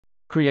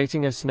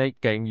Creating a snake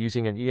game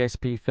using an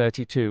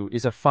ESP32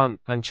 is a fun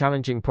and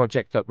challenging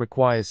project that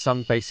requires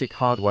some basic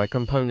hardware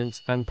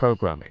components and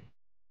programming.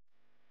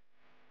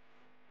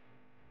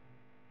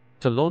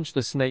 To launch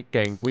the snake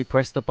game, we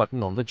press the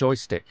button on the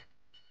joystick.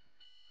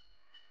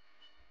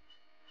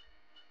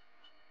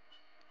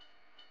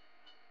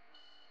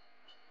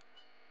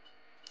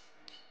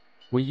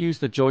 We use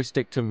the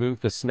joystick to move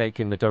the snake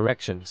in the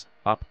directions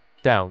up,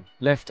 down,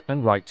 left,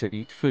 and right to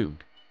eat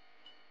food.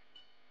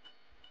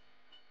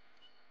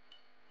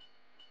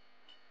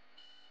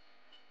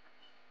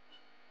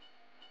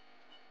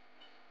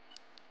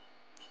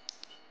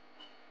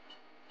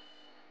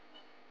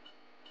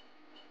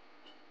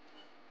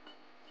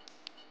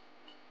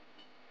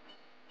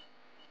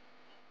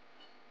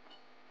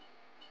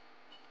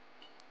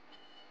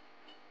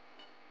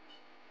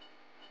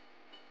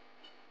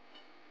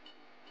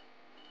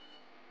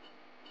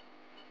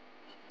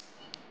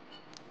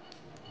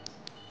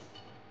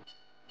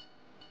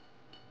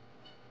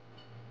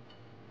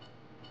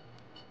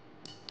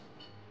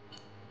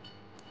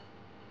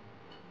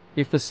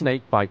 If the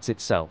snake bites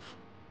itself,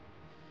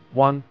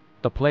 1.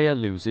 The player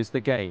loses the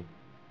game.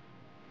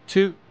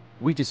 2.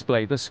 We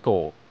display the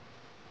score.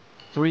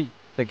 3.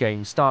 The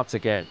game starts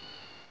again.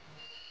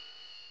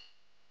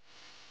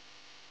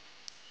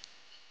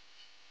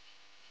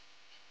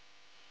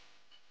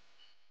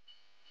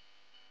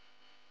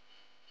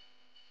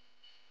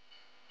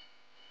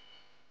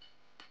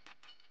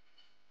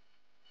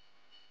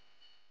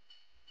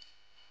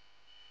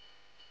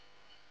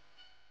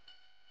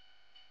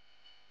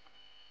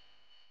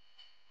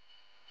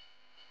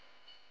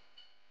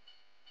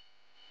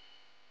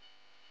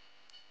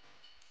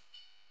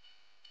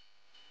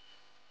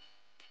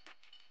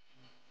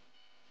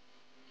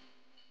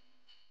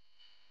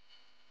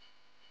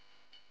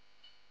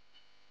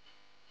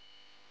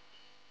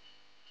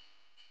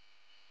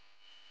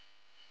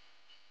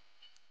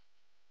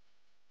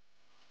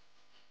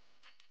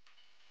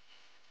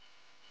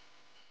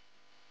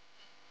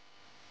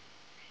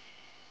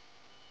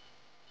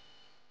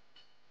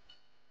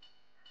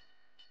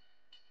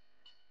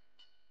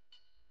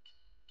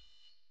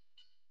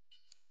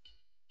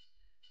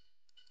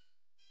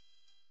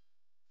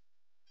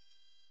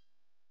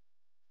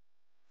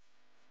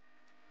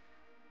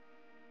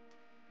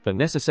 The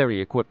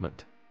necessary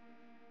equipment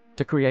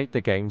to create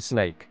the game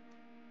Snake.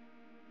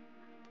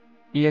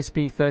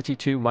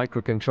 ESP32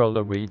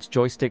 microcontroller reads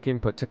joystick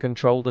input to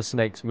control the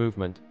snake's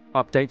movement,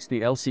 updates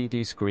the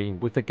LCD screen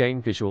with the game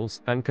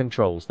visuals, and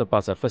controls the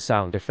buzzer for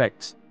sound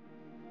effects.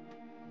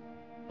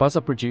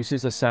 Buzzer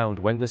produces a sound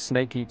when the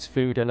snake eats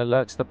food and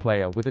alerts the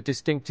player with a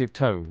distinctive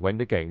tone when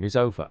the game is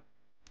over.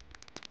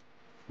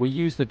 We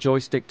use the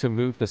joystick to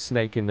move the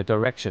snake in the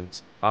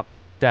directions up,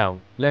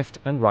 down, left,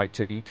 and right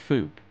to eat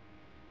food.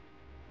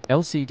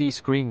 LCD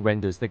screen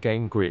renders the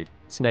game grid,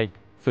 snake,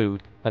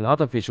 food, and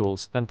other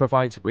visuals and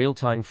provides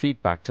real-time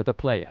feedback to the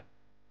player.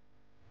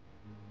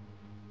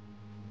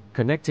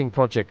 Connecting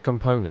project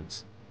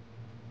components.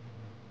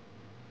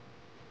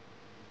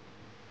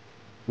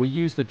 We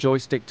use the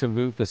joystick to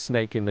move the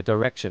snake in the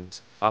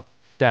directions up,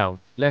 down,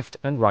 left,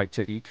 and right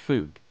to eat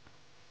food.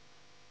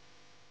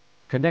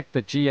 Connect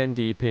the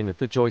GND pin of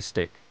the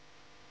joystick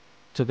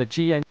to the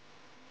GND.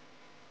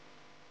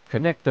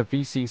 Connect the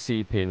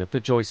VCC pin of the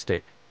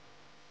joystick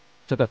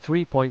to the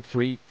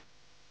 3.3.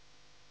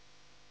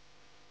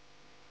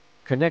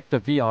 Connect the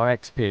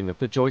VRX pin of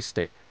the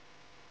joystick.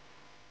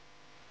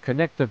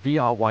 Connect the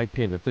VRY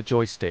pin of the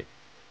joystick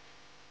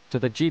to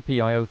the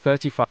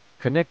GPIO35.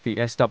 Connect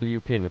the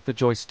SW pin of the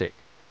joystick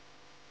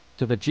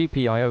to the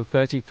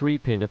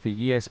GPIO33 pin of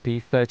the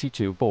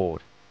ESP32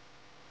 board.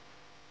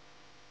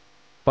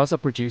 Buzzer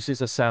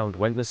produces a sound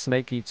when the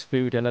snake eats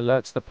food and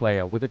alerts the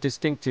player with a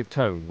distinctive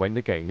tone when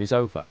the game is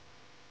over.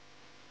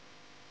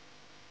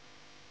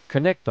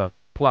 Connect the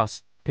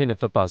plus pin of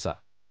the buzzer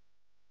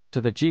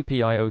to the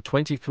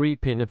GPIO23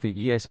 pin of the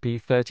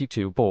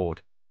ESP32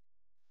 board.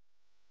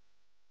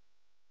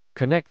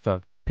 Connect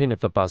the pin of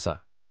the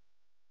buzzer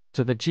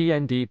to the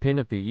GND pin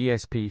of the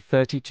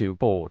ESP32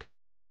 board.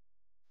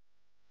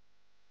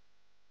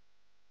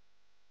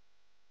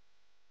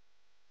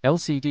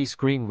 LCD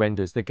screen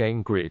renders the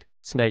game grid,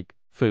 snake,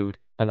 food,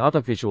 and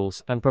other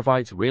visuals and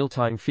provides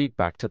real-time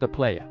feedback to the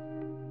player.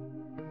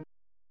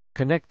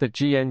 Connect the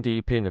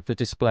GND pin of the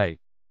display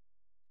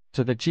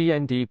to the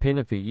GND pin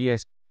of the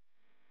ESP.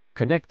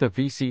 Connect the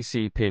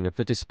VCC pin of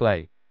the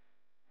display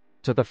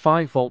to the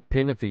 5V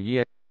pin of the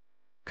ESP.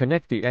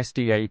 Connect the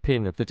SDA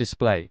pin of the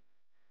display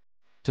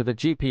to the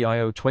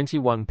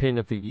GPIO21 pin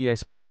of the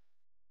ESP.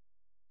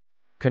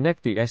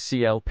 Connect the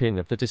SCL pin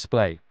of the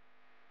display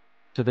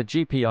to the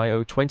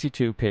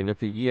GPIO22 pin of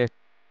the ESP.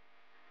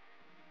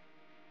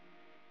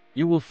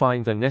 You will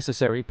find the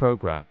necessary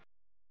program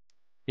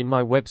in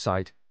my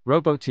website,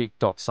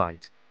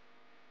 robotique.site.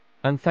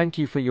 And thank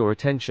you for your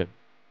attention.